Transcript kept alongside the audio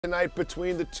Tonight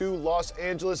between the two Los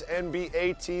Angeles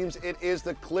NBA teams, it is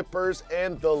the Clippers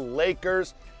and the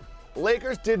Lakers.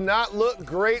 Lakers did not look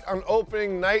great on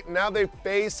opening night. Now they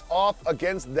face off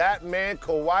against that man,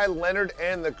 Kawhi Leonard,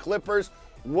 and the Clippers.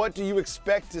 What do you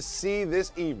expect to see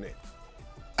this evening?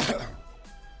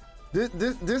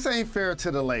 This ain't fair to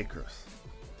the Lakers.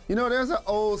 You know, there's an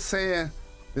old saying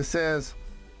that says,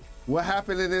 what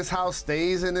happened in this house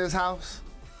stays in this house.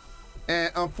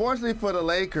 And unfortunately for the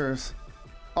Lakers,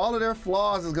 all of their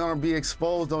flaws is going to be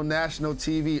exposed on national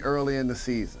TV early in the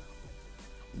season.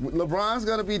 LeBron's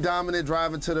going to be dominant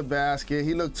driving to the basket.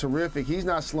 He looked terrific. He's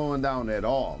not slowing down at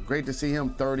all. Great to see him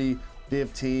 30,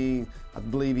 15. I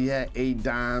believe he had 8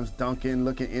 dimes, dunking,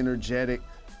 looking energetic,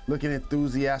 looking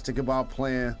enthusiastic about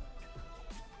playing.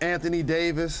 Anthony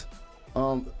Davis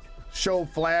showed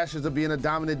flashes of being a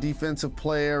dominant defensive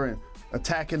player and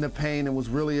attacking the paint and was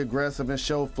really aggressive and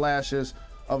showed flashes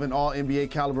of an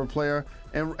all-NBA caliber player.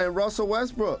 And Russell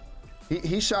Westbrook,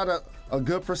 he shot a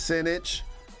good percentage.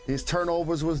 His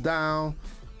turnovers was down.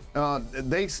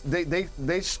 They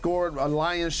scored a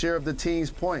lion's share of the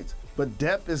team's points. But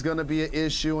depth is going to be an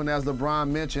issue, and as LeBron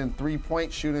mentioned,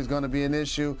 three-point shooting is going to be an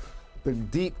issue. The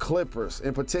deep Clippers,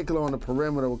 in particular on the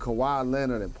perimeter with Kawhi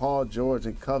Leonard and Paul George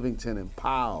and Covington and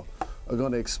Powell, are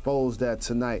going to expose that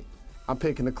tonight. I'm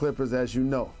picking the Clippers, as you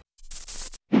know.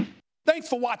 Thanks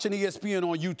for watching ESPN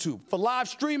on YouTube. For live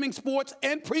streaming sports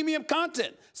and premium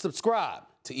content, subscribe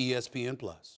to ESPN+.